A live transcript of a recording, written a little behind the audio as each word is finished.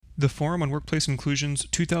The Forum on Workplace Inclusion's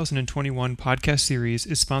 2021 podcast series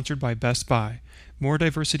is sponsored by Best Buy. More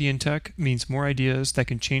diversity in tech means more ideas that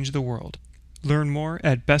can change the world. Learn more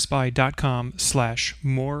at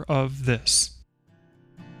bestbuy.com/moreofthis.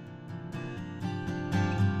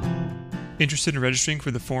 Interested in registering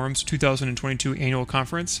for the Forum's 2022 annual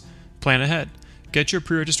conference? Plan ahead. Get your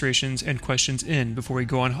pre-registrations and questions in before we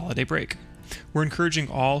go on holiday break. We're encouraging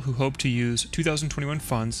all who hope to use 2021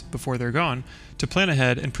 funds before they're gone to plan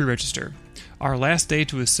ahead and pre-register. Our last day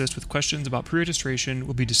to assist with questions about pre-registration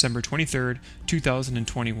will be December 23rd,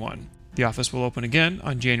 2021. The office will open again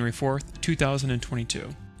on January 4th, 2022.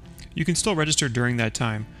 You can still register during that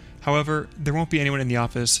time. However, there won't be anyone in the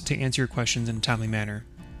office to answer your questions in a timely manner.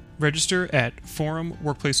 Register at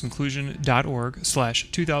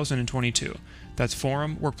forumworkplaceinclusion.org/2022. That's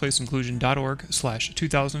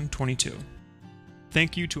forumworkplaceinclusion.org/2022.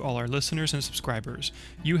 Thank you to all our listeners and subscribers.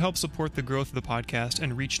 You help support the growth of the podcast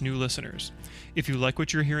and reach new listeners. If you like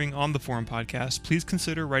what you're hearing on the Forum podcast, please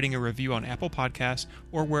consider writing a review on Apple Podcasts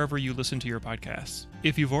or wherever you listen to your podcasts.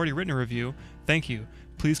 If you've already written a review, thank you.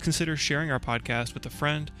 Please consider sharing our podcast with a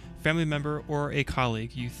friend, family member, or a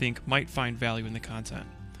colleague you think might find value in the content.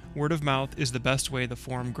 Word of mouth is the best way the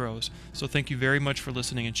Forum grows, so thank you very much for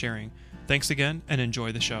listening and sharing. Thanks again, and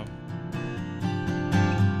enjoy the show.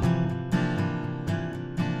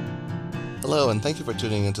 Hello, and thank you for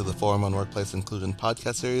tuning into the Forum on Workplace Inclusion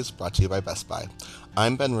podcast series brought to you by Best Buy.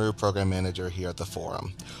 I'm Ben Rue, Program Manager here at the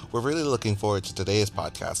Forum. We're really looking forward to today's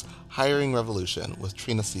podcast, Hiring Revolution, with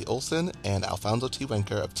Trina C. Olson and Alfonso T.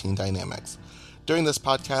 Wenker of Team Dynamics. During this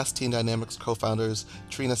podcast, Team Dynamics co-founders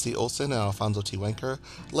Trina C. Olson and Alfonso T. Wenker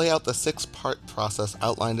lay out the six-part process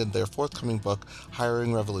outlined in their forthcoming book,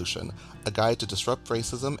 Hiring Revolution, a guide to disrupt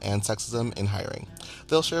racism and sexism in hiring.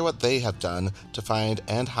 They'll share what they have done to find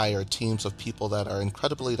and hire teams of people that are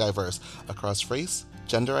incredibly diverse across race,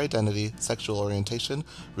 gender identity, sexual orientation,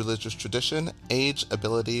 religious tradition, age,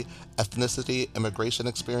 ability, ethnicity, immigration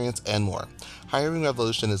experience, and more. Hiring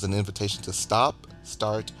Revolution is an invitation to stop,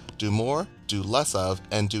 start, do more, do less of,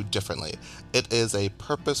 and do differently. It is a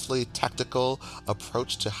purposefully tactical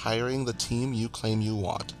approach to hiring the team you claim you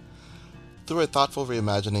want. Through a thoughtful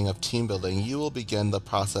reimagining of team building, you will begin the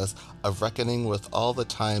process of reckoning with all the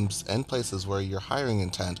times and places where your hiring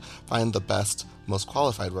intent find the best, most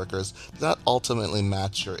qualified workers did not ultimately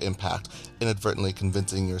match your impact, inadvertently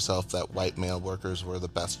convincing yourself that white male workers were the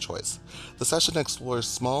best choice. The session explores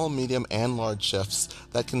small, medium, and large shifts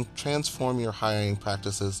that can transform your hiring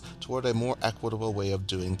practices toward a more equitable way of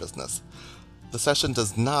doing business. The session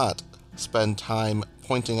does not spend time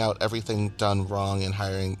pointing out everything done wrong in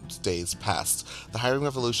hiring days past. The Hiring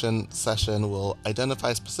Revolution session will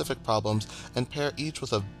identify specific problems and pair each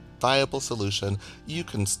with a viable solution you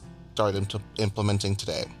can start implementing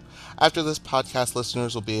today. After this podcast,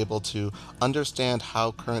 listeners will be able to understand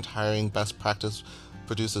how current hiring best practice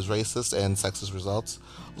produces racist and sexist results,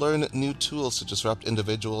 learn new tools to disrupt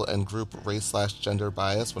individual and group race/gender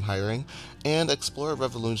bias when hiring, and explore a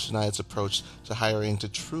revolutionized approach to hiring to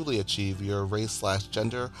truly achieve your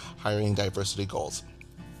race/gender hiring diversity goals.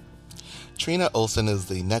 Trina Olson is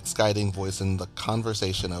the next guiding voice in the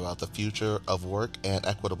conversation about the future of work and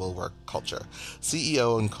equitable work culture.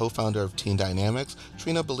 CEO and co-founder of Team Dynamics,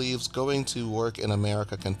 Trina believes going to work in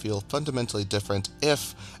America can feel fundamentally different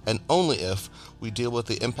if, and only if, we deal with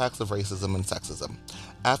the impacts of racism and sexism.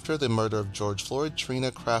 After the murder of George Floyd,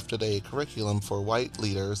 Trina crafted a curriculum for white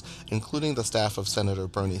leaders, including the staff of Senator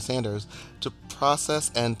Bernie Sanders, to process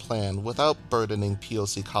and plan without burdening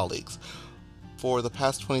POC colleagues. For the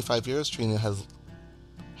past 25 years, Trina has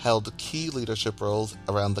held key leadership roles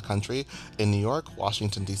around the country in New York,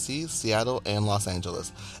 Washington, D.C., Seattle, and Los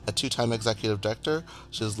Angeles. A two-time executive director,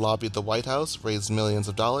 she has lobbied the White House, raised millions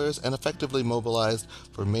of dollars, and effectively mobilized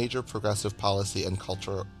for major progressive policy and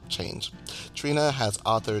cultural change. Trina has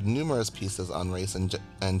authored numerous pieces on race and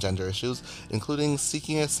gender issues, including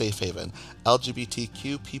Seeking a Safe Haven,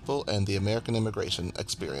 LGBTQ People and the American Immigration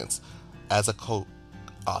Experience, as a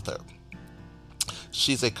co-author.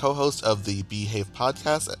 She's a co-host of the Behave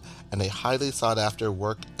podcast and a highly sought-after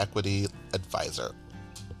work equity advisor.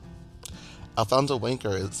 Alfonso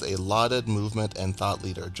Wenker is a lauded movement and thought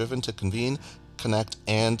leader driven to convene, connect,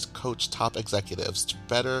 and coach top executives to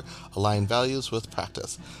better align values with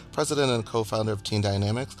practice. President and co-founder of Team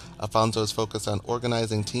Dynamics, Alfonso is focused on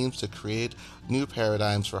organizing teams to create new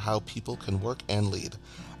paradigms for how people can work and lead.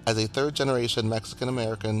 As a third-generation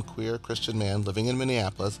Mexican-American queer Christian man living in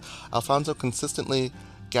Minneapolis, Alfonso consistently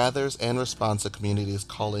gathers and responds to communities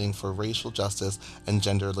calling for racial justice and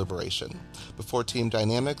gender liberation. Before Team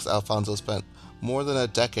Dynamics, Alfonso spent more than a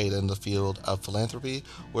decade in the field of philanthropy,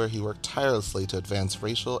 where he worked tirelessly to advance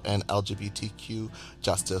racial and LGBTQ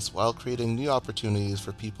justice while creating new opportunities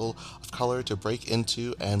for people of color to break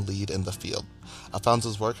into and lead in the field.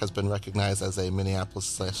 Alfonso's work has been recognized as a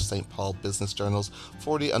Minneapolis/St. Paul Business Journal's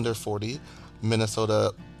 40 Under 40,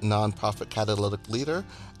 Minnesota Nonprofit Catalytic Leader,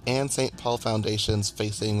 and St. Paul Foundation's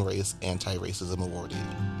Facing Race Anti-Racism Awardee.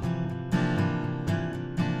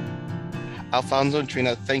 Alfonso and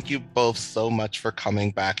Trina, thank you both so much for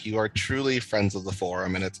coming back. You are truly friends of the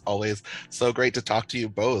forum, and it's always so great to talk to you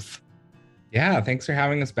both. Yeah, thanks for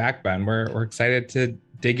having us back, Ben. We're excited to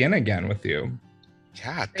dig in again with you.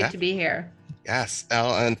 Yeah, great to be here. Yes,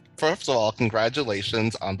 and first of all,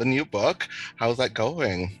 congratulations on the new book. How's that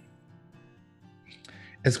going?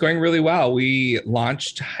 It's going really well. We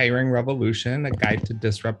launched Hiring Revolution, a guide to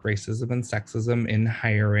disrupt racism and sexism in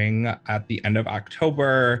hiring at the end of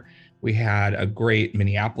October. We had a great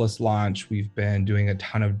Minneapolis launch. We've been doing a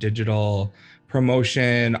ton of digital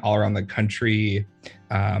promotion all around the country.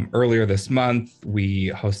 Earlier this month, we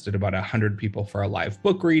hosted about 100 people for a live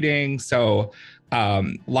book reading. So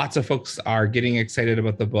lots of folks are getting excited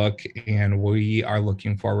about the book, and we are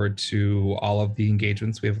looking forward to all of the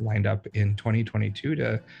engagements we have lined up in 2022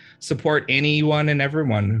 to support anyone and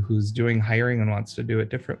everyone who's doing hiring and wants to do it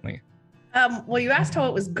differently. Well, you asked how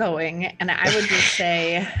it was going, and I would just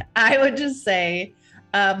say,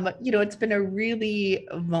 it's been a really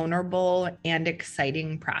vulnerable and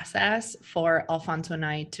exciting process for Alfonso and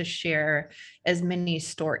I to share as many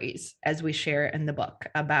stories as we share in the book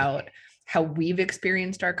about how we've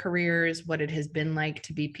experienced our careers, what it has been like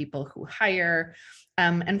to be people who hire,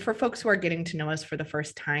 and for folks who are getting to know us for the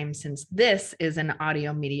first time, since this is an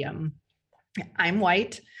audio medium. I'm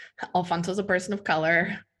white, Alfonso's a person of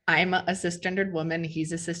color. I'm a cisgendered woman,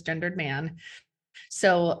 he's a cisgendered man.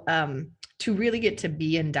 So to really get to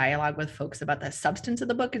be in dialogue with folks about the substance of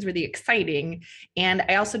the book is really exciting. And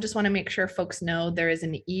I also just want to make sure folks know there is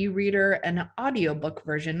an e-reader and audiobook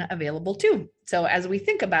version available too. So as we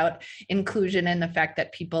think about inclusion and the fact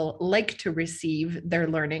that people like to receive their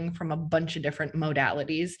learning from a bunch of different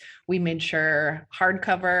modalities, we made sure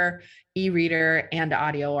hardcover, e-reader, and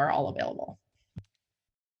audio are all available.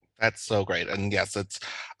 That's so great. And yes, it's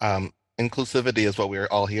inclusivity is what we're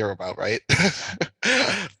all here about, right?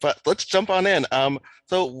 But let's jump on in.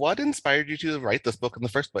 So what inspired you to write this book in the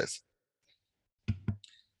first place?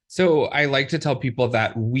 So I like to tell people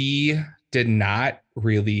that we did not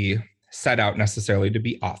really set out necessarily to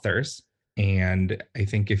be authors. And I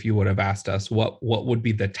think if you would have asked us what would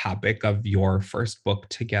be the topic of your first book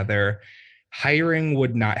together, hiring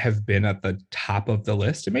would not have been at the top of the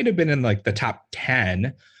list. It may have been in like the top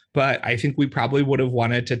 10, but I think we probably would have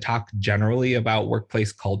wanted to talk generally about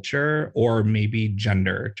workplace culture or maybe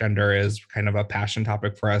gender. Gender is kind of a passion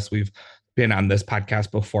topic for us. We've been on this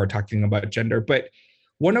podcast before talking about gender, but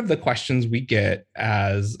one of the questions we get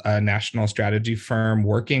as a national strategy firm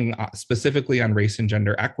working specifically on race and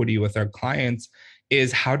gender equity with our clients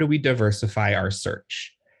is, how do we diversify our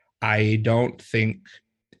search? I don't think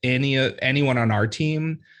anyone on our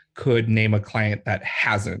team could name a client that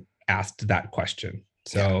hasn't asked that question.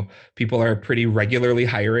 So people are pretty regularly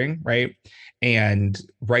hiring, right? And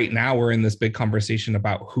right now we're in this big conversation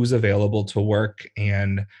about who's available to work,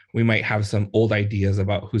 and we might have some old ideas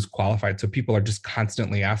about who's qualified. So people are just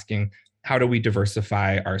constantly asking, how do we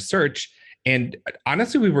diversify our search? And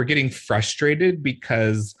honestly, we were getting frustrated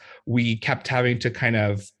because we kept having to kind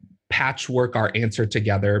of patchwork our answer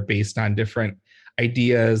together based on different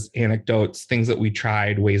ideas, anecdotes, things that we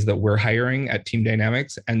tried, ways that we're hiring at Team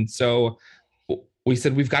Dynamics. And so we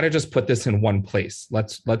said, we've got to just put this in one place.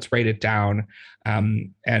 Let's write it down.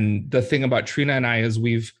 And the thing about Trina and I is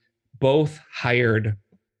we've both hired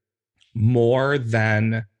more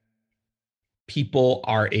than people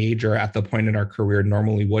our age or at the point in our career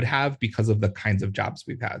normally would have because of the kinds of jobs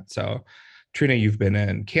we've had. So Trina, you've been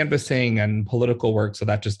in canvassing and political work. So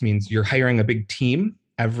that just means you're hiring a big team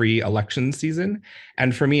every election season.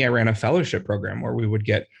 And for me, I ran a fellowship program where we would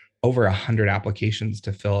get over 100 applications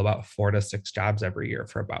to fill about 4 to 6 jobs every year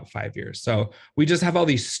for about 5 years. So we just have all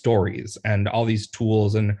these stories and all these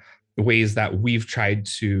tools and ways that we've tried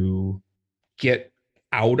to get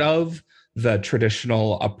out of the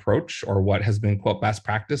traditional approach or what has been, quote, best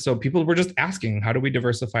practice. So people were just asking, how do we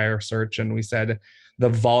diversify our search? And we said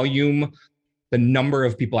the number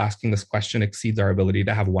of people asking this question exceeds our ability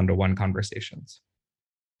to have one-to-one conversations.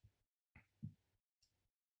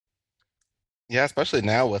 Yeah, especially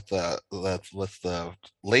now with the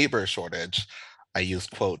labor shortage, I use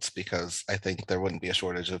quotes because I think there wouldn't be a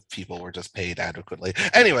shortage if people were just paid adequately.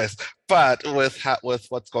 Anyways, but with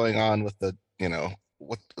what's going on with the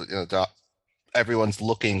everyone's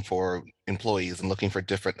looking for employees and looking for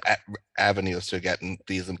different avenues to get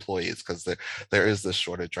these employees, because there is this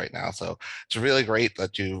shortage right now. So it's really great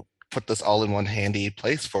that you put this all in one handy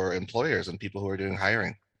place for employers and people who are doing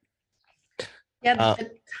hiring. Yeah,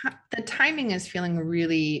 the timing is feeling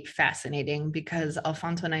really fascinating because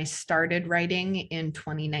Alfonso and I started writing in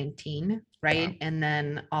 2019, right? Wow. And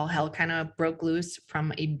then all hell kind of broke loose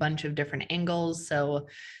from a bunch of different angles. So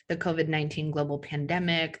the COVID-19 global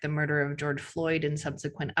pandemic, the murder of George Floyd and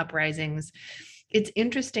subsequent uprisings. It's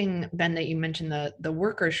interesting, Ben, that you mentioned the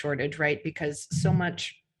worker shortage, right? Because so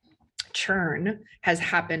much churn has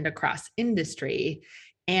happened across industry.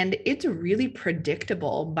 And it's really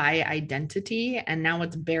predictable by identity. And now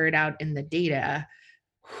it's bared out in the data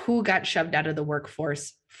who got shoved out of the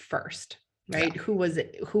workforce first, right? Yeah. Who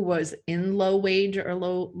was in low wage or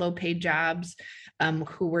low paid jobs,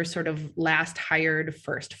 who were sort of last hired,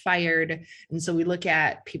 first fired. And so we look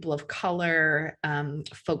at people of color,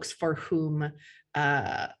 folks for whom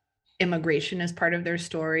immigration is part of their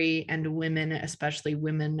story, and women, especially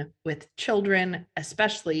women with children,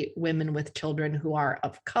 especially women with children who are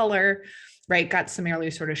of color, right, got summarily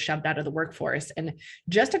sort of shoved out of the workforce. And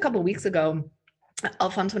just a couple of weeks ago,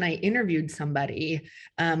 Alfonso and I interviewed somebody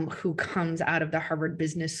who comes out of the Harvard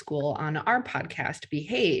Business School on our podcast,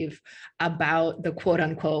 Behave, about the quote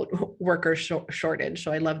unquote worker shortage.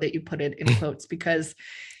 So I love that you put it in quotes, because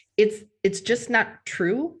it's just not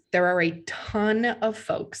true. There are a ton of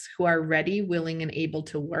folks who are ready, willing, and able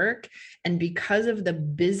to work. And because of the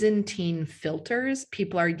Byzantine filters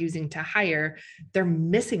people are using to hire, they're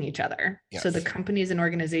missing each other. Yes. So the companies and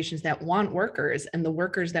organizations that want workers and the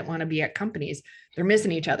workers that want to be at companies, they're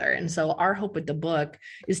missing each other. And so our hope with the book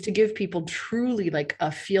is to give people truly like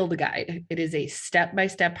a field guide. It is a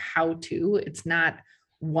step-by-step how-to. It's not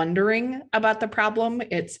wondering about the problem.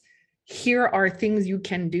 It's here are things you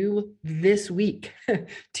can do this week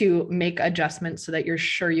to make adjustments so that you're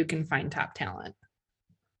sure you can find top talent.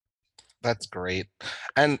 That's great.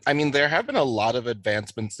 And I mean, there have been a lot of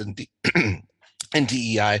advancements in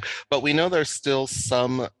DEI, but we know there's still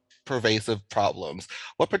some pervasive problems.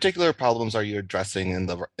 What particular problems are you addressing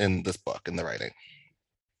in this book, in the writing?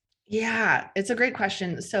 Yeah, it's a great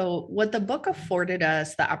question. So what the book afforded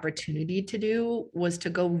us the opportunity to do was to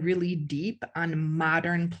go really deep on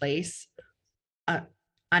modern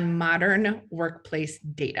workplace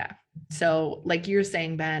data. So like you're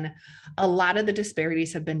saying, Ben, a lot of the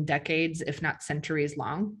disparities have been decades, if not centuries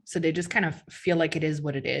long. So they just kind of feel like it is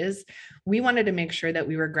what it is. We wanted to make sure that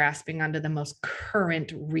we were grasping onto the most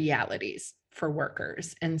current realities for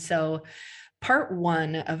workers. And so part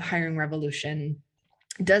one of Hiring Revolution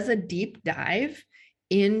does a deep dive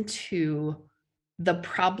into the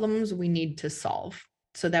problems we need to solve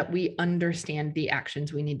so that we understand the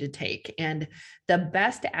actions we need to take. And the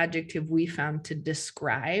best adjective we found to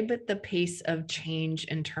describe the pace of change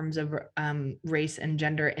in terms of race and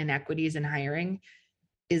gender inequities in hiring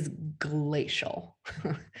is glacial.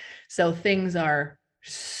 So things are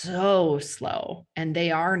so slow, and they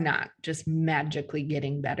are not just magically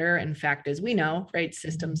getting better. In fact, as we know, right,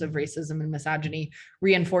 systems of racism and misogyny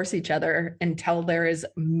reinforce each other until there is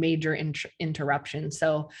major interruption.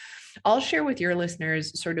 So I'll share with your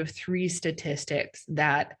listeners sort of 3 statistics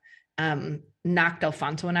that knocked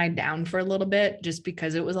Alfonso and I down for a little bit, just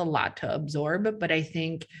because it was a lot to absorb, but I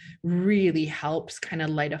think really helps kind of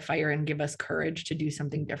light a fire and give us courage to do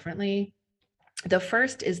something differently. The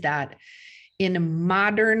first is that in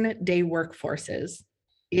modern day workforces,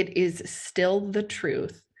 it is still the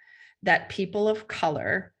truth that people of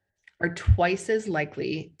color are twice as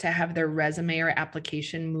likely to have their resume or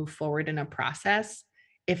application move forward in a process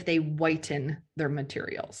if they whiten their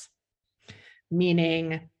materials,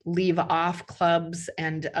 meaning leave off clubs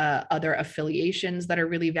and other affiliations that are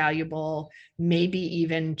really valuable, maybe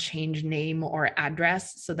even change name or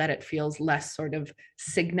address so that it feels less sort of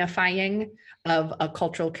signifying of a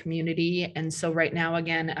cultural community. And so right now,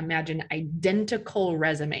 again, imagine identical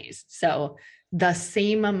resumes. So the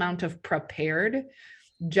same amount of prepared,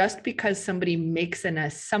 just because somebody makes an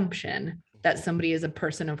assumption that somebody is a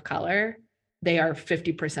person of color, they are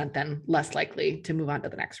 50% then less likely to move on to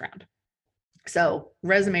the next round. So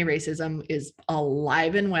resume racism is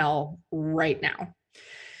alive and well right now.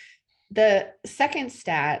 The second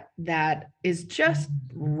stat that is just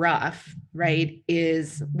rough, right,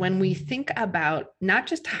 is when we think about not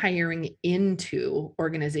just hiring into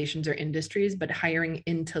organizations or industries, but hiring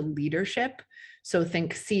into leadership. So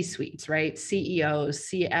think C-suites, right? CEOs,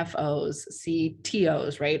 CFOs,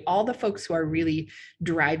 CTOs, right? All the folks who are really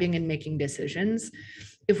driving and making decisions.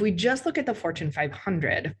 If we just look at the Fortune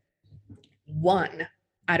 500, 1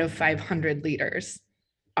 out of 500 leaders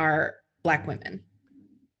are Black women,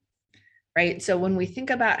 right? So when we think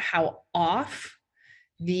about how off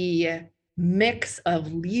the mix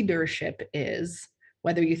of leadership is,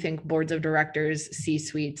 whether you think boards of directors,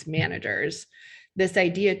 C-suites, managers, this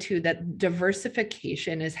idea too that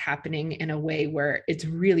diversification is happening in a way where it's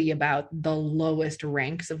really about the lowest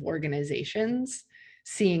ranks of organizations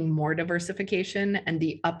seeing more diversification and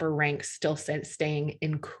the upper ranks still staying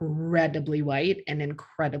incredibly white and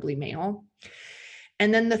incredibly male.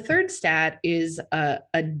 And then the third stat is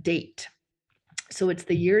a date. So it's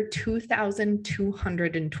the year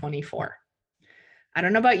 2224. I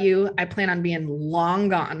don't know about you. I plan on being long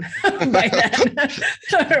gone by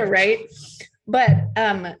then, right? But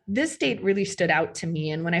this date really stood out to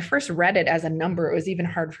me. And when I first read it as a number, it was even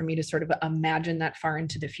hard for me to sort of imagine that far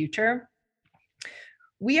into the future.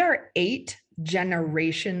 We are 8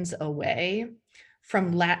 generations away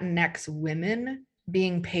from Latinx women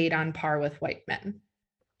being paid on par with white men.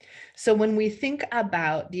 So when we think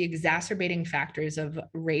about the exacerbating factors of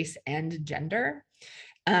race and gender,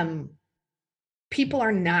 people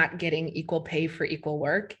are not getting equal pay for equal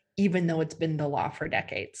work, even though it's been the law for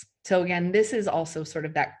decades. So again, this is also sort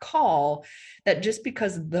of that call that just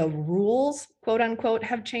because the rules, quote unquote,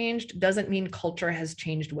 have changed doesn't mean culture has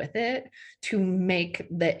changed with it to make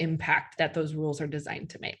the impact that those rules are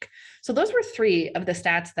designed to make. So those were 3 of the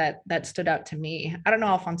stats that stood out to me. I don't know,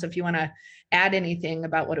 Alfonso, if you want to add anything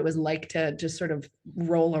about what it was like to just sort of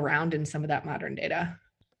roll around in some of that modern data.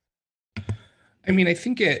 I mean, I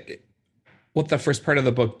think what the first part of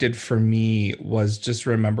the book did for me was just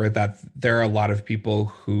remember that there are a lot of people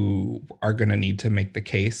who are going to need to make the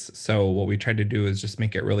case. So what we tried to do is just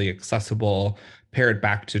make it really accessible, pare it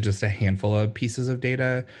back to just a handful of pieces of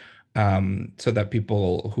data, so that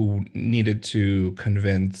people who needed to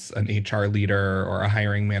convince an HR leader or a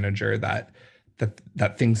hiring manager that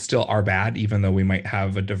things still are bad, even though we might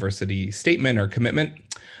have a diversity statement or commitment,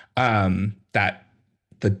 that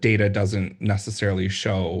the data doesn't necessarily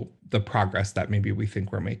show the progress that maybe we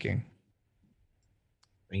think we're making.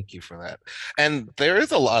 Thank you for that. And there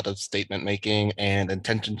is a lot of statement making and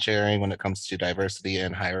intention sharing when it comes to diversity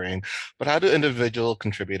and hiring, but how do individual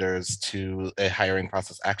contributors to a hiring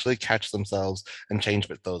process actually catch themselves and change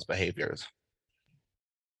with those behaviors?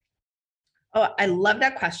 Oh, I love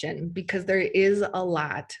that question because there is a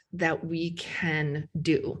lot that we can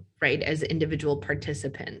do, right, as individual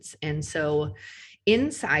participants. And so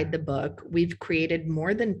inside the book, we've created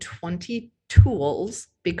more than 20 tools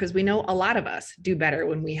because we know a lot of us do better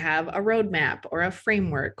when we have a roadmap or a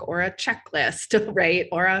framework or a checklist, right?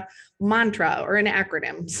 Or a mantra or an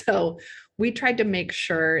acronym. So we tried to make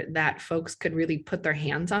sure that folks could really put their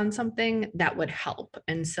hands on something that would help.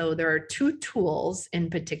 And so there are 2 tools in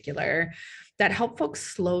particular that help folks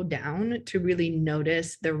slow down to really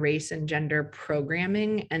notice the race and gender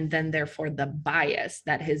programming and then therefore the bias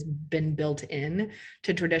that has been built in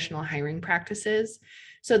to traditional hiring practices.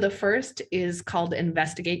 So the first is called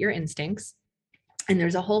Investigate Your Instincts. And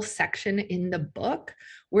there's a whole section in the book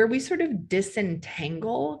where we sort of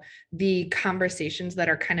disentangle the conversations that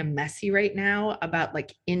are kind of messy right now about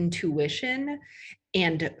like intuition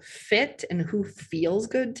and fit and who feels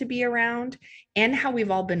good to be around, and how we've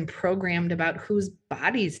all been programmed about whose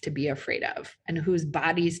bodies to be afraid of and whose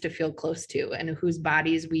bodies to feel close to and whose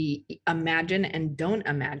bodies we imagine and don't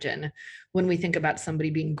imagine when we think about somebody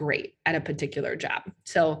being great at a particular job.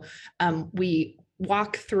 So we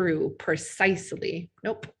walk through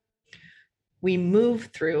we move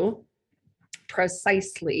through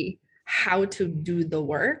precisely how to do the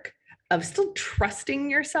work of still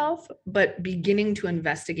trusting yourself, but beginning to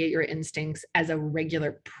investigate your instincts as a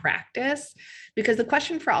regular practice. Because the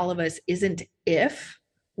question for all of us isn't if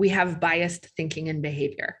we have biased thinking and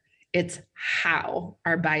behavior, it's how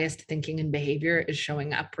our biased thinking and behavior is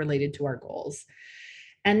showing up related to our goals.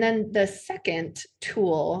 And then the second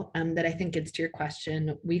tool that I think gets to your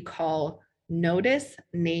question, we call Notice,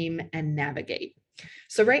 Name, and Navigate.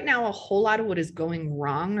 So right now, a whole lot of what is going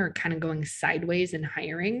wrong or kind of going sideways in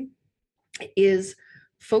hiring is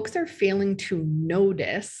folks are failing to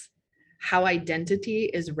notice how identity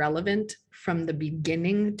is relevant from the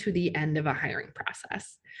beginning to the end of a hiring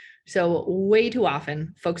process. So way too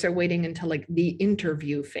often, folks are waiting until like the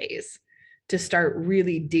interview phase to start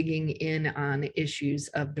really digging in on issues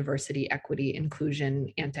of diversity, equity,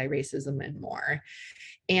 inclusion, anti-racism, and more.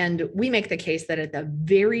 And we make the case that at the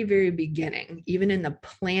very, very beginning, even in the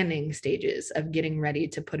planning stages of getting ready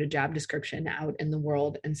to put a job description out in the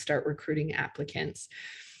world and start recruiting applicants,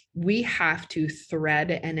 we have to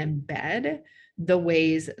thread and embed the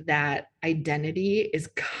ways that identity is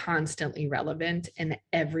constantly relevant in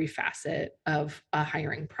every facet of a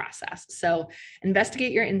hiring process. So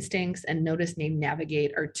investigate your instincts and notice, name,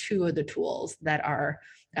 navigate are two of the tools that are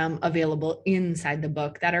available inside the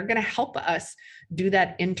book that are going to help us do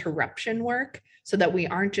that interruption work so that we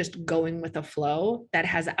aren't just going with a flow that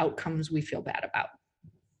has outcomes we feel bad about.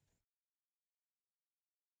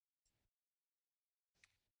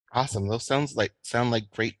 Awesome. Those sound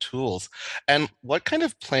like great tools. And what kind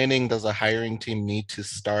of planning does a hiring team need to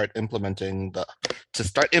start implementing the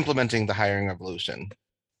hiring revolution?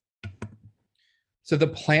 So the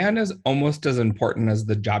plan is almost as important as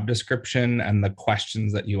the job description and the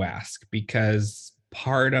questions that you ask, because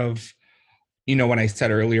part of, when I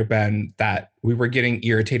said earlier, Ben, that we were getting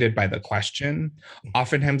irritated by the question,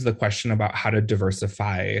 oftentimes the question about how to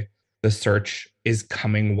diversify the search is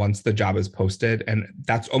coming once the job is posted. And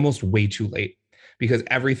that's almost way too late, because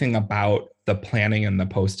everything about the planning and the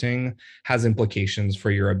posting has implications for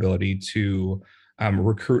your ability to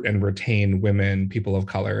recruit and retain women, people of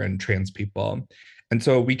color, and trans people. And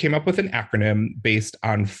so we came up with an acronym based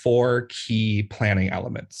on 4 key planning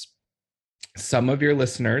elements. Some of your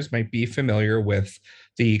listeners might be familiar with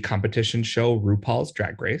the competition show RuPaul's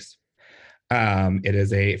Drag Race. It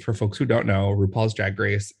is for folks who don't know, RuPaul's Drag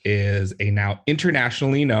Race is a now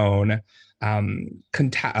internationally known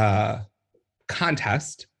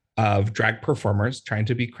contest of drag performers trying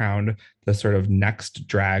to be crowned the sort of next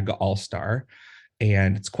drag all-star.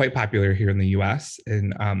 And it's quite popular here in the US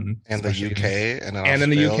and the UK and in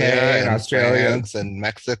the UK and Australia France and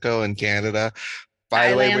Mexico and Canada.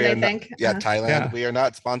 By the way, Thailand. Thailand. Yeah. We are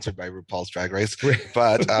not sponsored by RuPaul's Drag Race,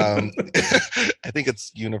 but I think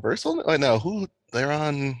it's Universal. Oh no, they're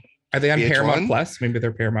on? Are they on VH1? Paramount Plus? Maybe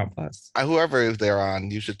they're Paramount Plus. Whoever they're on,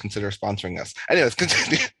 you should consider sponsoring us. Anyways,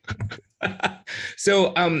 continue.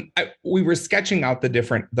 So we were sketching out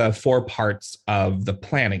the 4 parts of the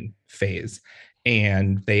planning phase,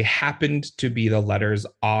 and they happened to be the letters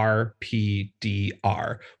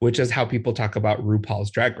RPDR, which is how people talk about RuPaul's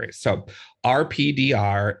Drag Race. So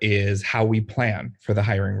RPDR is how we plan for the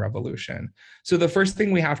hiring revolution. So the first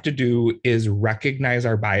thing we have to do is recognize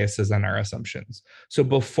our biases and our assumptions. So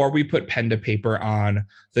before we put pen to paper on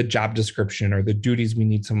the job description or the duties we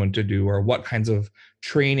need someone to do, or what kinds of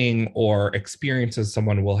training or experiences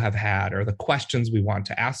someone will have had, or the questions we want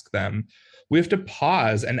to ask them, we have to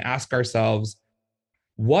pause and ask ourselves,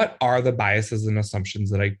 what are the biases and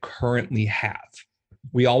assumptions that I currently have?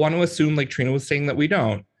 We all want to assume, like Trina was saying, that we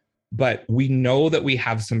don't, but we know that we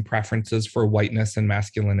have some preferences for whiteness and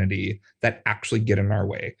masculinity that actually get in our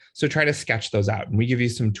way. So try to sketch those out. And we give you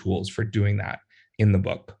some tools for doing that in the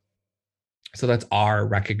book. So that's R,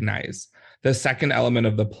 recognize. The second element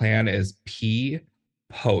of the plan is P,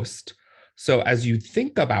 post. So as you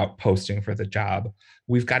think about posting for the job,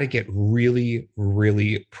 we've got to get really,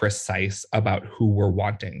 really precise about who we're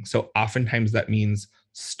wanting. So oftentimes that means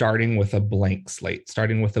starting with a blank slate,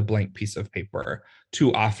 starting with a blank piece of paper.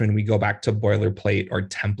 Too often we go back to boilerplate or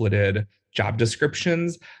templated job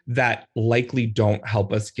descriptions that likely don't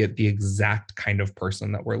help us get the exact kind of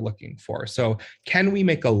person that we're looking for. So can we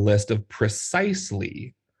make a list of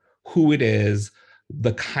precisely who it is,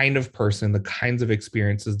 the kind of person, the kinds of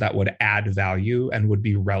experiences that would add value and would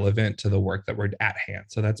be relevant to the work that we're at hand?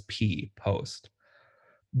 So that's P, post.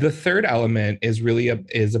 The third element is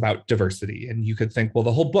about diversity. And you could think, well,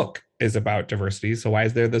 the whole book is about diversity. So why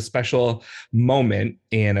is there this special moment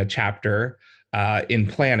in a chapter in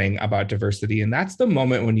planning about diversity? And that's the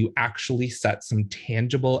moment when you actually set some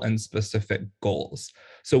tangible and specific goals.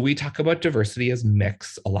 So we talk about diversity as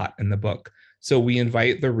mix a lot in the book. So we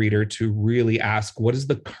invite the reader to really ask, what is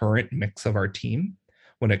the current mix of our team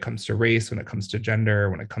when it comes to race, when it comes to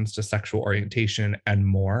gender, when it comes to sexual orientation, and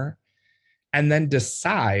more? And then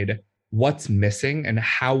decide what's missing and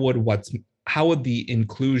how would the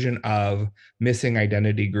inclusion of missing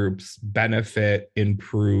identity groups benefit,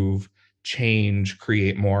 improve, change,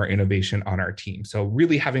 create more innovation on our team. So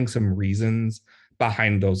really having some reasons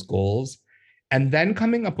behind those goals, and then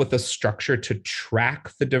coming up with a structure to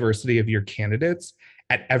track the diversity of your candidates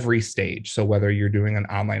at every stage. So whether you're doing an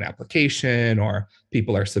online application or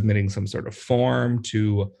people are submitting some sort of form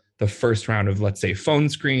to the first round of, let's say, phone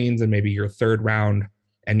screens, and maybe your third round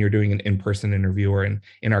and you're doing an in-person interview, or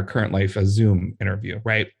in our current life, a Zoom interview,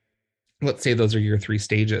 right? Let's say those are your 3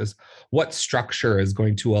 stages. What structure is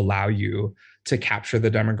going to allow you to capture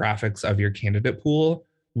the demographics of your candidate pool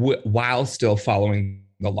while still following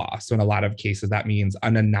the law? So in a lot of cases, that means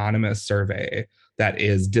an anonymous survey that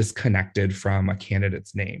is disconnected from a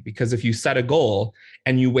candidate's name. Because if you set a goal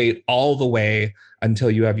and you wait all the way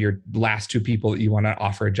until you have your last two people that you want to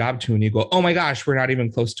offer a job to, and you go, oh my gosh, we're not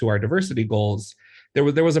even close to our diversity goals,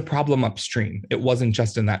 there was a problem upstream. It wasn't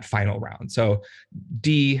just in that final round. So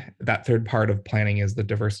D, that third part of planning, is the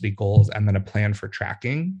diversity goals and then a plan for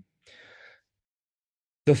tracking.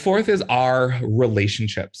 The fourth is our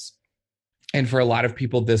relationships. And for a lot of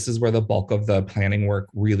people, this is where the bulk of the planning work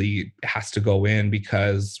really has to go in,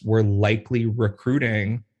 because we're likely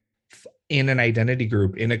recruiting in an identity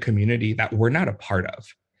group, in a community that we're not a part of,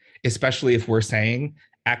 especially if we're saying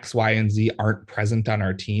X, Y, and Z aren't present on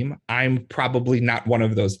our team. I'm probably not one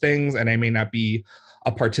of those things, and I may not be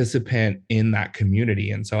a participant in that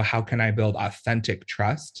community. And so how can I build authentic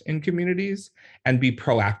trust in communities and be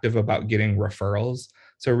proactive about getting referrals?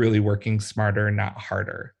 So really working smarter, not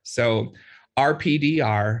harder. So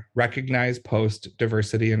RPDR, recognize, post,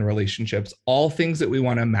 diversity, and relationships, all things that we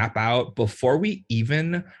want to map out before we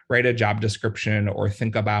even write a job description or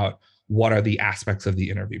think about what are the aspects of the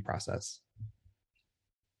interview process.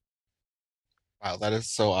 Wow, that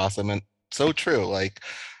is so awesome and so true. Like,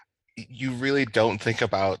 you really don't think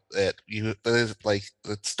about it.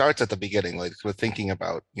 It starts at the beginning. Like, we're thinking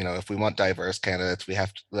about, if we want diverse candidates, we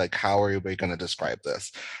have to, like, how are we going to describe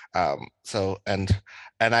this?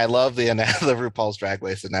 And I love the RuPaul's Drag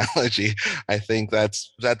Race analogy. I think that's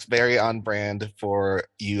very on brand for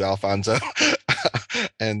you, Alfonso.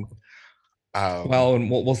 And and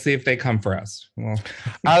we'll see if they come for us. Well.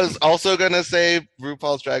 I was also gonna say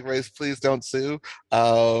RuPaul's Drag Race, please don't sue.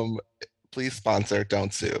 Please sponsor,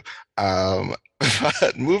 don't sue.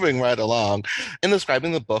 But moving right along, in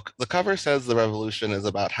describing the book, the cover says the revolution is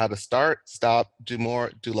about how to start, stop, do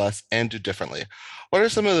more, do less, and do differently. What are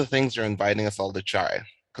some of the things you're inviting us all to try?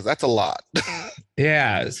 Because that's a lot.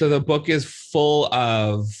 Yeah, so the book is full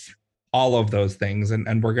of all of those things,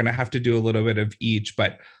 and we're going to have to do a little bit of each,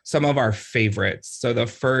 but some of our favorites. So the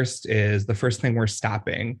first thing we're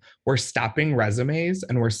stopping resumes,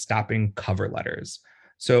 and we're stopping cover letters.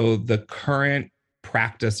 So the current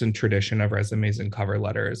practice and tradition of resumes and cover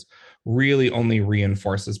letters really only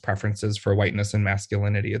reinforces preferences for whiteness and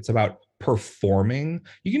masculinity. It's about performing.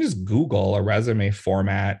 You can just Google a resume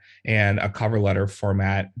format and a cover letter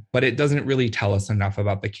format, but it doesn't really tell us enough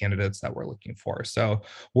about the candidates that we're looking for. So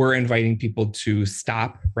we're inviting people to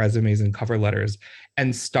stop resumes and cover letters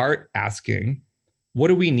and start asking, what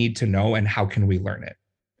do we need to know and how can we learn it?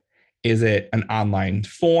 Is it an online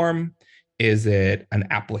form? Is it an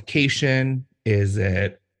application? Is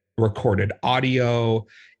it recorded audio?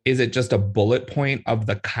 Is it just a bullet point of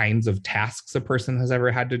the kinds of tasks a person has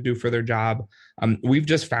ever had to do for their job? We've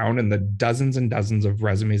just found in the dozens and dozens of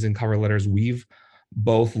resumes and cover letters we've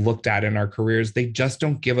both looked at in our careers, they just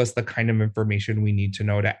don't give us the kind of information we need to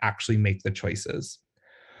know to actually make the choices.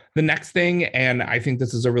 The next thing, and I think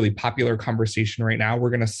this is a really popular conversation right now, we're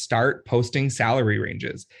going to start posting salary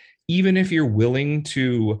ranges. Even if you're willing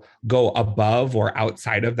to go above or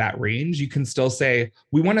outside of that range, you can still say,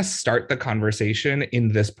 we want to start the conversation in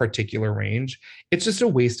this particular range. It's just a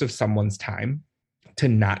waste of someone's time to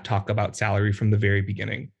not talk about salary from the very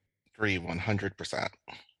beginning. Agree 100%.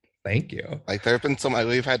 Thank you. Like, there have been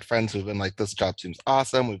we've had friends who've been like, this job seems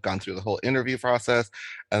awesome. We've gone through the whole interview process.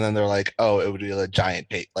 And then they're like, oh, it would be a giant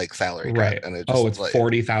salary right. cut. And it's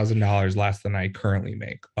 $40,000 less than I currently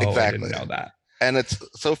make. Oh, exactly. I didn't know that. And it's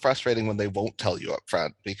so frustrating when they won't tell you up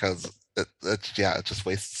front, because it just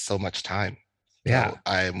wastes so much time. Yeah. So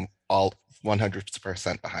I'm all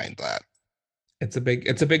 100% behind that. It's a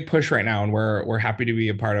big push right now, and we're happy to be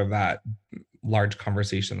a part of that large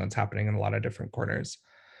conversation that's happening in a lot of different corners.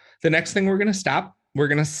 The next thing we're going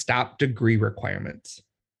to stop degree requirements.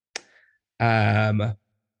 The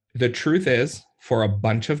truth is, for a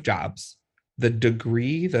bunch of jobs, the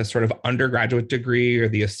degree, the sort of undergraduate degree or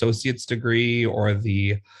the associate's degree or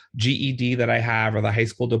the GED that I have or the high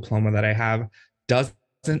school diploma that I have doesn't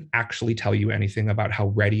actually tell you anything about how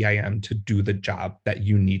ready I am to do the job that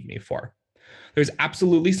you need me for. There's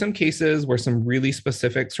absolutely some cases where some really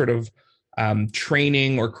specific sort of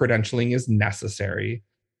training or credentialing is necessary.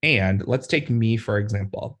 And let's take me, for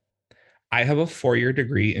example. I have a 4-year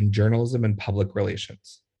degree in journalism and public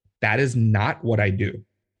relations. That is not what I do.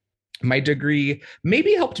 My degree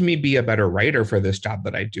maybe helped me be a better writer for this job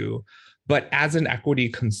that I do, but as an equity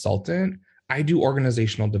consultant, I do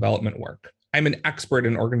organizational development work. I'm an expert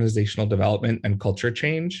in organizational development and culture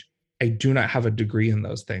change. I do not have a degree in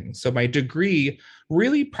those things. So my degree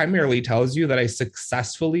really primarily tells you that I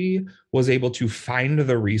successfully was able to find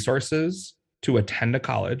the resources to attend a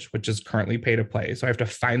college, which is currently pay to play. So I have to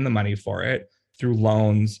find the money for it through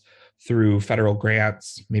loans, through federal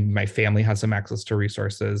grants. Maybe my family has some access to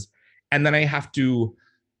resources. And then I have to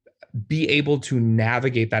be able to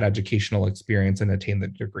navigate that educational experience and attain the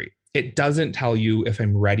degree. It doesn't tell you if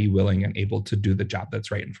I'm ready, willing, and able to do the job that's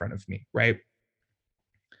right in front of me, right?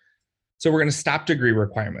 So we're going to stop degree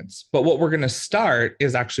requirements. But what we're going to start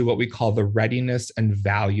is actually what we call the readiness and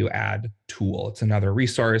value add tool. It's another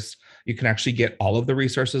resource. You can actually get all of the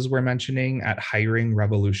resources we're mentioning at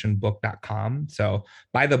hiringrevolutionbook.com. So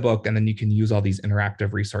buy the book, and then you can use all these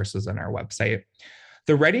interactive resources on our website.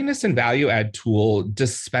 The readiness and value add tool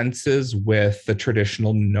dispenses with the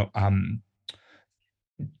traditional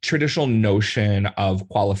notion of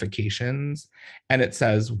qualifications. And it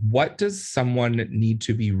says, what does someone need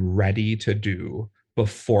to be ready to do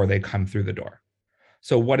before they come through the door?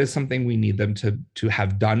 So what is something we need them to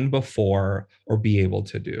have done before or be able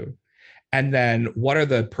to do? And then what are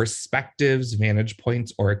the perspectives, vantage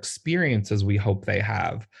points, or experiences we hope they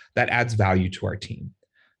have that adds value to our team?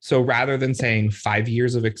 So rather than saying 5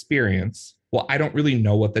 years of experience, well, I don't really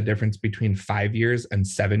know what the difference between 5 years and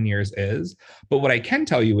 7 years is. But what I can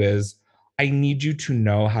tell you is I need you to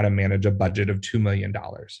know how to manage a budget of $2 million,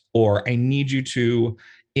 or I need you to,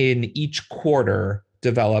 in each quarter,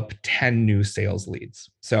 develop 10 new sales leads.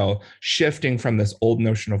 So shifting from this old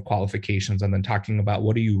notion of qualifications and then talking about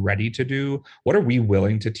what are you ready to do? What are we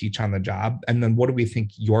willing to teach on the job? And then what do we think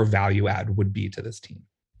your value add would be to this team?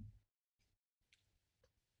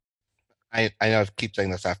 I know I keep saying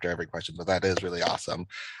this after every question, but that is really awesome.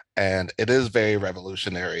 And it is very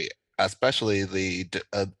revolutionary, especially the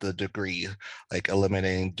degree, like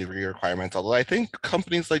eliminating degree requirements. Although I think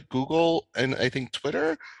companies like Google and I think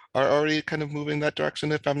Twitter are already kind of moving that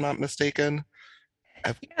direction, if I'm not mistaken.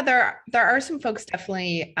 Yeah, there are some folks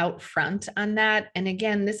definitely out front on that. And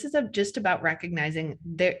again, this is just about recognizing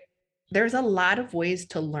there's a lot of ways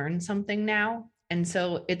to learn something now. And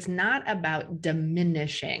so it's not about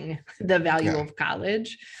diminishing the value of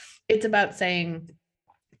college. It's about saying,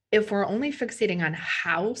 if we're only fixating on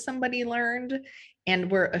how somebody learned,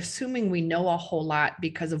 and we're assuming we know a whole lot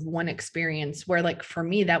because of one experience, where like for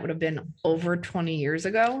me, that would have been over 20 years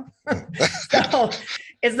ago. So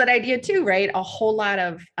is that idea too, right? A whole lot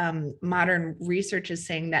of modern research is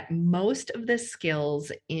saying that most of the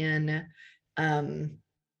skills in,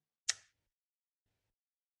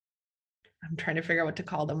 I'm trying to figure out what to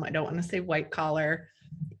call them. I don't want to say white collar,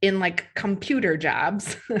 in like computer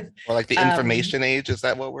jobs. Or like the information age, is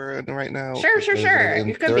that what we're in right now? Sure.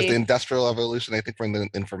 There was the industrial revolution. I think we're in the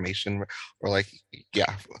information, or like,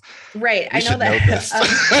 yeah. Right. I know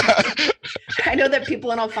that. I know that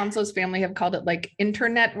people in Alfonso's family have called it like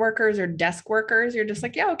internet workers or desk workers. You're just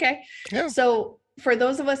like, yeah, okay. Yeah. So for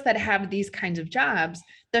those of us that have these kinds of jobs,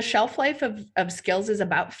 the shelf life of skills is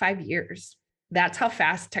about 5 years. That's how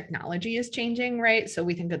fast technology is changing, right? So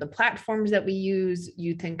we think of the platforms that we use,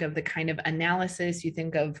 you think of the kind of analysis, you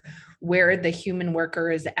think of where the human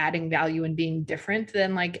worker is adding value and being different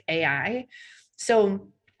than like AI. So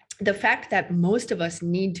the fact that most of us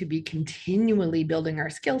need to be continually building our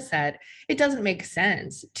skill set, it doesn't make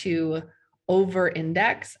sense to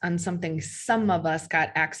over-index on something some of us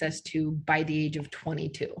got access to by the age of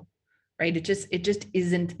 22, right? It just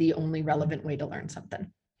isn't the only relevant way to learn something.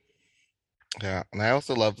 Yeah, and I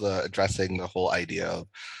also love addressing the whole idea of,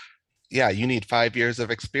 yeah, you need 5 years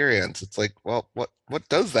of experience. It's like, well, what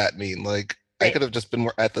does that mean? Like, right. I could have just been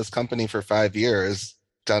at this company for 5 years,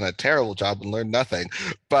 done a terrible job and learned nothing.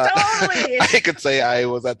 But totally. I could say I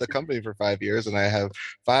was at the company for 5 years and I have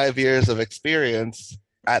 5 years of experience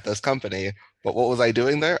at this company. But what was I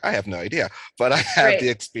doing there? I have no idea. But I have the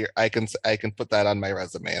experience. I can put that on my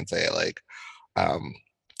resume and say like,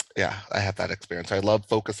 yeah, I have that experience. I love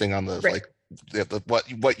focusing on those like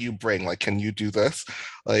what you bring. Like, can you do this?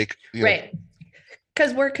 Like, right.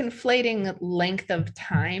 Because we're conflating length of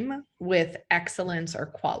time with excellence or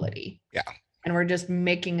quality. Yeah. And we're just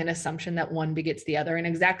making an assumption that one begets the other. And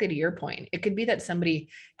exactly to your point, it could be that somebody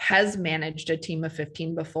has managed a team of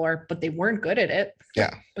 15 before, but they weren't good at it.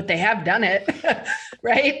 Yeah. But they have done it.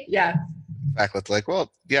 Right? Yeah. Exactly. It's like,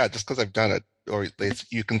 well, yeah, just because I've done it, or at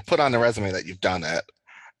least you can put on a resume that you've done it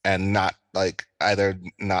and not like either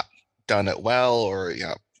not done it well or,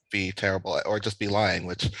 be terrible or just be lying,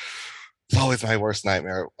 which is always my worst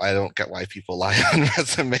nightmare. I don't get why people lie on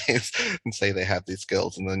resumes and say they have these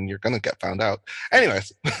skills, and then you're going to get found out.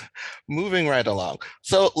 Anyways, moving right along.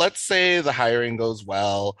 So let's say the hiring goes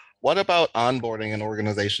well. What about onboarding and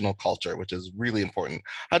organizational culture, which is really important?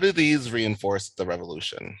 How do these reinforce the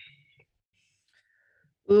revolution?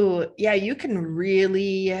 Ooh, yeah, you can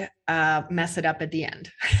really mess it up at the end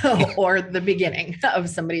or the beginning of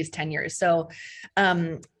somebody's tenure. So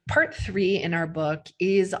Part 3 in our book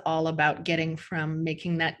is all about getting from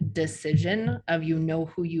making that decision of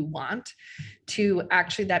who you want to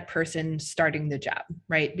actually that person starting the job,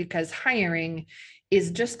 right? Because hiring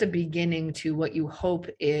is just a beginning to what you hope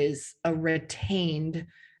is a retained,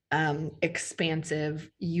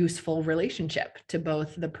 expansive, useful relationship to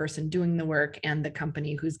both the person doing the work and the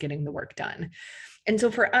company who's getting the work done. And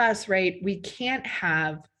so for us, right, we can't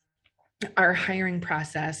have our hiring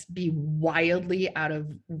process be wildly out of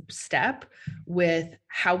step with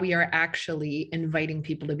how we are actually inviting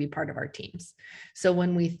people to be part of our teams. So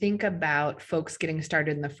when we think about folks getting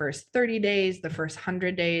started in the first 30 days, the first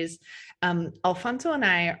 100 days, Alfonso and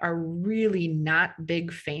I are really not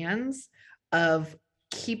big fans of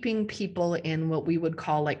keeping people in what we would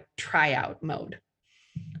call like tryout mode.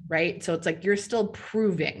 Right. So it's like you're still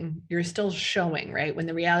proving, you're still showing, right? When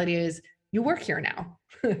the reality is you work here now.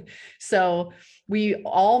 So we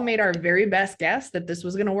all made our very best guess that this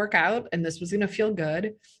was going to work out and this was going to feel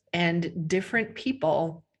good. And different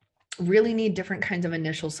people really need different kinds of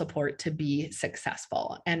initial support to be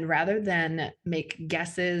successful. And rather than make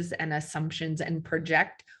guesses and assumptions and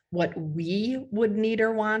project what we would need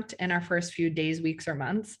or want in our first few days, weeks, or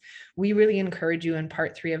months, we really encourage you in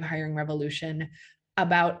part 3 of Hiring Revolution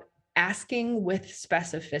about asking with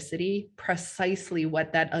specificity precisely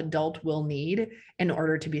what that adult will need in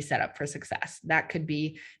order to be set up for success. That could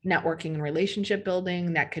be networking and relationship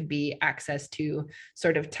building. That could be access to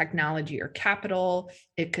sort of technology or capital.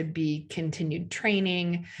 It could be continued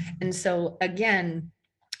training. And so again,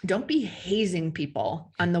 don't be hazing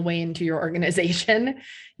people on the way into your organization.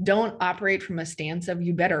 Don't operate from a stance of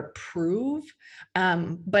you better prove,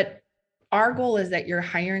 but our goal is that your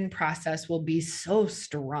hiring process will be so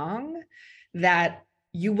strong that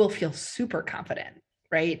you will feel super confident,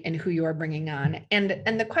 right, in who you are bringing on. And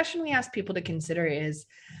the question we ask people to consider is,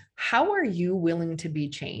 how are you willing to be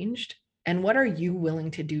changed? And what are you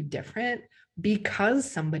willing to do different because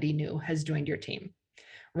somebody new has joined your team?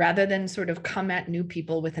 Rather than sort of come at new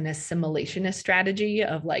people with an assimilationist strategy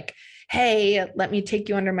of like, hey, let me take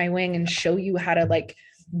you under my wing and show you how to like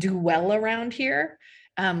do well around here.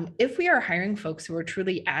 If we are hiring folks who are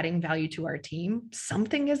truly adding value to our team,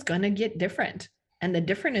 something is going to get different. And the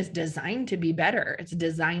different is designed to be better. It's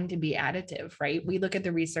designed to be additive, right? We look at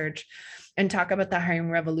the research and talk about the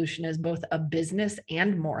hiring revolution as both a business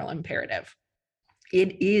and moral imperative.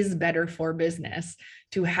 It is better for business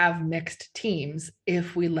to have mixed teams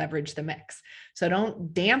if we leverage the mix. So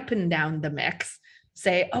don't dampen down the mix.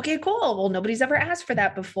 Say, okay, cool. Well, nobody's ever asked for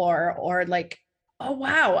that before. Or like, oh,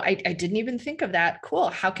 wow, I didn't even think of that. Cool.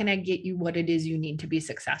 How can I get you what it is you need to be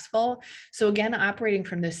successful? So again, operating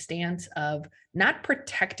from this stance of not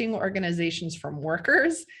protecting organizations from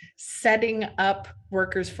workers, setting up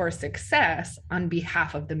workers for success on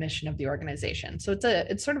behalf of the mission of the organization. So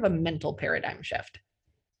it's sort of a mental paradigm shift.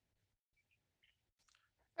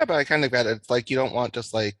 Yeah, but I kind of get it. It's like you don't want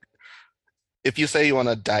just like, if you say you want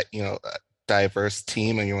a diverse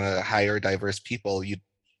team and you want to hire diverse people, you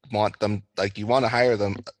want them, like you want to hire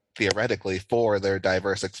them theoretically for their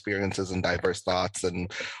diverse experiences and diverse thoughts,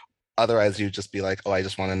 and otherwise you just be like, oh, I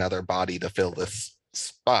just want another body to fill this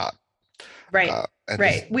spot. Right.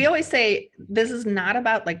 Right. We always say this is not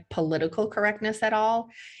about like political correctness at all.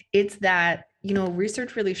 It's that,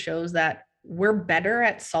 research really shows that we're better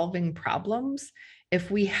at solving problems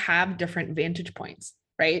if we have different vantage points.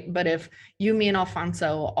 Right. But if you, me, and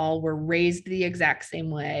Alfonso all were raised the exact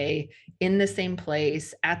same way, in the same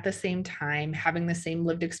place, at the same time, having the same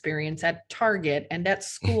lived experience at Target and at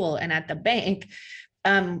school and at the bank,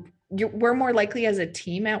 we're more likely as a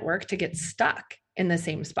team at work to get stuck in the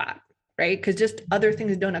same spot. Right. Because just other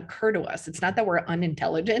things don't occur to us. It's not that we're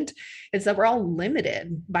unintelligent. It's that we're all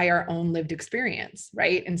limited by our own lived experience.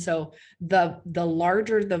 Right. And so the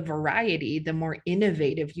larger the variety, the more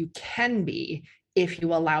innovative you can be if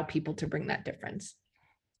you allow people to bring that difference.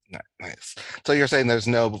 Nice. So you're saying there's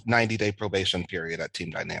no 90-day probation period at Team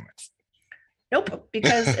Dynamics? Nope,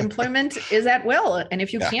 because employment is at will. And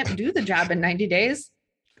if you can't do the job in 90 days,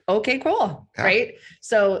 okay, cool. Yeah. Right.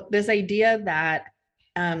 So this idea that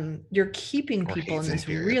you're keeping people in this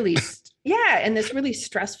really, in this really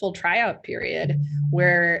stressful tryout period,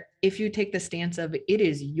 where if you take the stance of it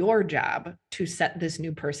is your job to set this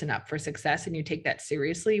new person up for success and you take that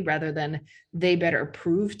seriously rather than they better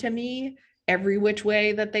prove to me every which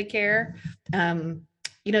way that they care,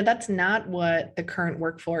 that's not what the current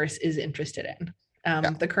workforce is interested in.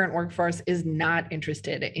 The current workforce is not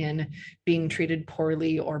interested in being treated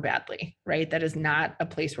poorly or badly, right? That is not a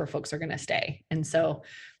place where folks are going to stay. And so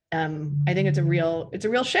I think it's a real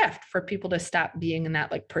shift for people to stop being in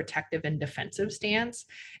that like protective and defensive stance,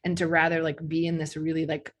 and to rather like be in this really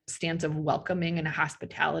like stance of welcoming and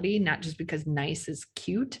hospitality, not just because nice is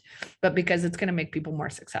cute, but because it's going to make people more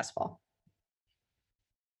successful.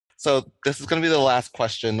 So this is going to be the last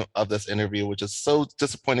question of this interview, which is so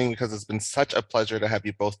disappointing because it's been such a pleasure to have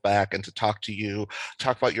you both back and to talk to you,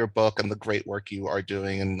 talk about your book and the great work you are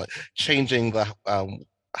doing and changing the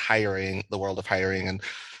world of hiring and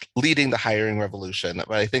leading the hiring revolution.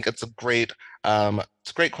 But I think it's a great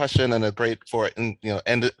question and a great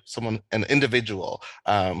an individual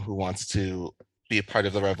who wants to be a part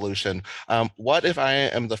of the revolution. What if I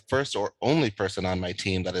am the first or only person on my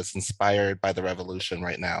team that is inspired by the revolution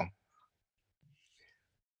right now?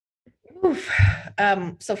 Oof.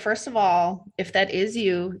 So first of all, if that is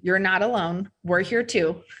you, you're not alone. We're here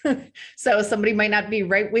too. So somebody might not be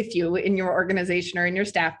right with you in your organization or in your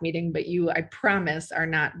staff meeting, but you, I promise, are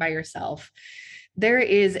not by yourself. There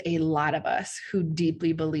is a lot of us who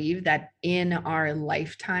deeply believe that in our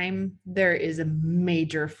lifetime, there is a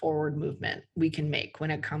major forward movement we can make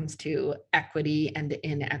when it comes to equity and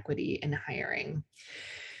inequity in hiring.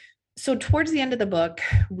 So towards the end of the book,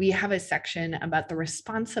 we have a section about the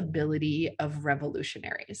responsibility of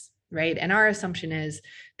revolutionaries, right? And our assumption is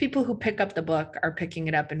people who pick up the book are picking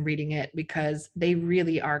it up and reading it because they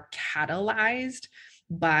really are catalyzed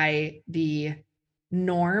by the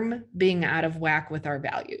norm being out of whack with our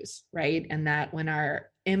values, right? And that when our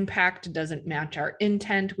impact doesn't match our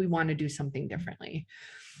intent, we want to do something differently.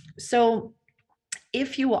 So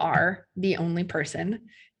if you are the only person,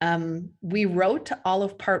 we wrote all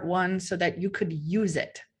of part 1 so that you could use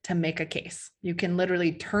it to make a case. You can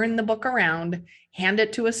literally turn the book around, hand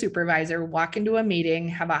it to a supervisor, walk into a meeting,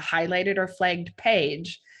 have a highlighted or flagged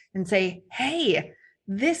page and say, hey,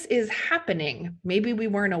 this is happening. Maybe we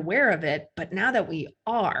weren't aware of it, but now that we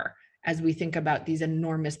are, as we think about these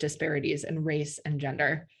enormous disparities in race and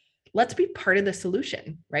gender, let's be part of the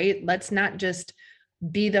solution, right? Let's not just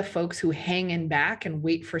be the folks who hang in back and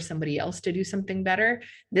wait for somebody else to do something better.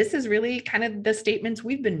 This is really kind of the statements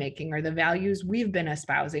we've been making or the values we've been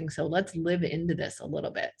espousing. So let's live into this a little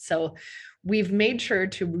bit. So we've made sure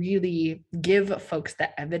to really give folks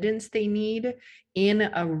the evidence they need in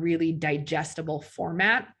a really digestible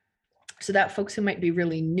format so that folks who might be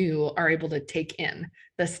really new are able to take in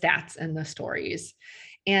the stats and the stories.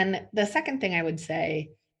 And the second thing I would say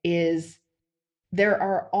is there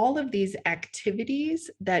are all of these activities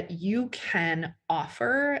that you can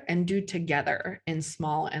offer and do together in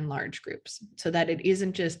small and large groups so that it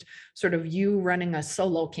isn't just sort of you running a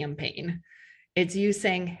solo campaign. It's you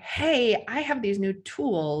saying, hey, I have these new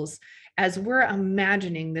tools. As we're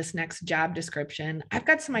imagining this next job description, I've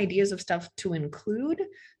got some ideas of stuff to include,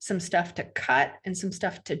 some stuff to cut, and some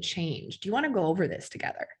stuff to change. Do you want to go over this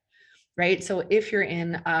together? Right? So if you're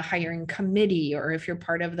in a hiring committee, or if you're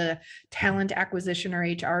part of the talent acquisition or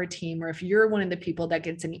HR team, or if you're one of the people that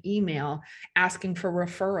gets an email asking for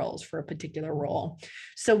referrals for a particular role.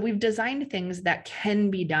 So we've designed things that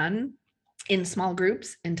can be done in small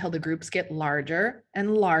groups until the groups get larger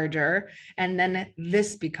and larger. And then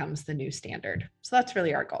this becomes the new standard. So that's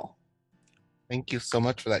really our goal. Thank you so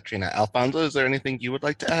much for that, Trina. Alfonso, is there anything you would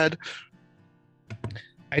like to add?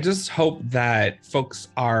 I just hope that folks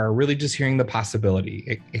are really just hearing the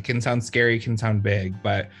possibility. It can sound scary, it can sound big,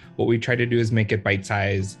 but what we try to do is make it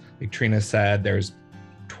bite-sized. Like Trina said, there's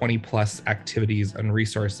 20 plus activities and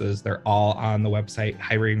resources. They're all on the website,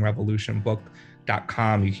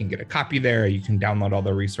 hiringrevolutionbook.com. You can get a copy there. You can download all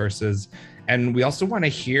the resources. And we also want to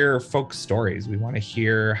hear folks' stories. We want to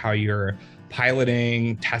hear how you're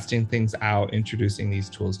piloting, testing things out, introducing these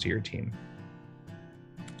tools to your team.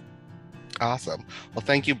 Awesome. Well,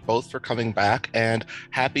 thank you both for coming back, and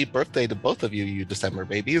happy birthday to both of you, you December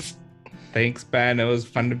babies. Thanks, Ben. It was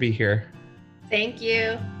fun to be here. Thank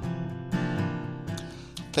you.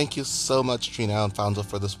 Thank you so much, Trina and Alfonso,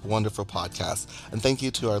 for this wonderful podcast. And thank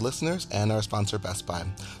you to our listeners and our sponsor, Best Buy.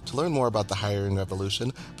 To learn more about the hiring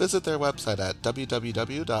revolution, visit their website at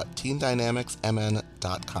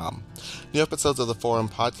www.teamdynamicsmn.com. New episodes of the Forum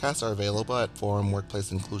podcast are available at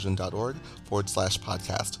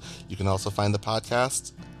forumworkplaceinclusion.org/podcast. You can also find the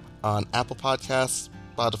podcast on Apple Podcasts,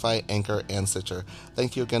 Spotify, Anchor, and Stitcher.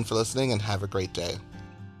 Thank you again for listening, and have a great day.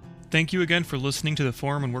 Thank you again for listening to the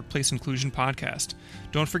Forum on Workplace Inclusion podcast.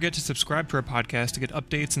 Don't forget to subscribe to our podcast to get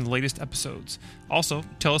updates and the latest episodes. Also,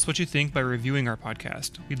 tell us what you think by reviewing our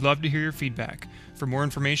podcast. We'd love to hear your feedback. For more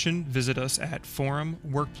information, visit us at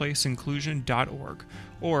forumworkplaceinclusion.org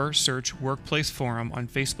or search Workplace Forum on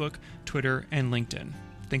Facebook, Twitter, and LinkedIn.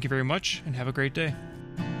 Thank you very much, and have a great day.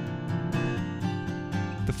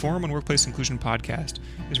 The Forum on Workplace Inclusion podcast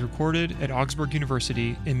is recorded at Augsburg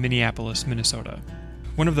University in Minneapolis, Minnesota.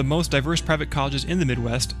 One of the most diverse private colleges in the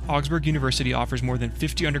Midwest, Augsburg University offers more than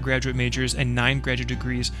 50 undergraduate majors and 9 graduate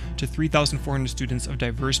degrees to 3,400 students of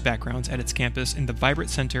diverse backgrounds at its campus in the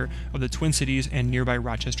vibrant center of the Twin Cities and nearby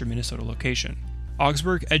Rochester, Minnesota location.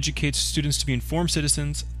 Augsburg educates students to be informed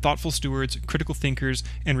citizens, thoughtful stewards, critical thinkers,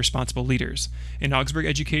 and responsible leaders. And Augsburg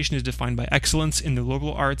education is defined by excellence in the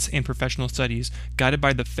liberal arts and professional studies, guided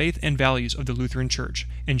by the faith and values of the Lutheran Church,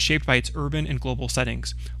 and shaped by its urban and global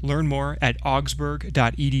settings. Learn more at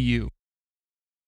augsburg.edu.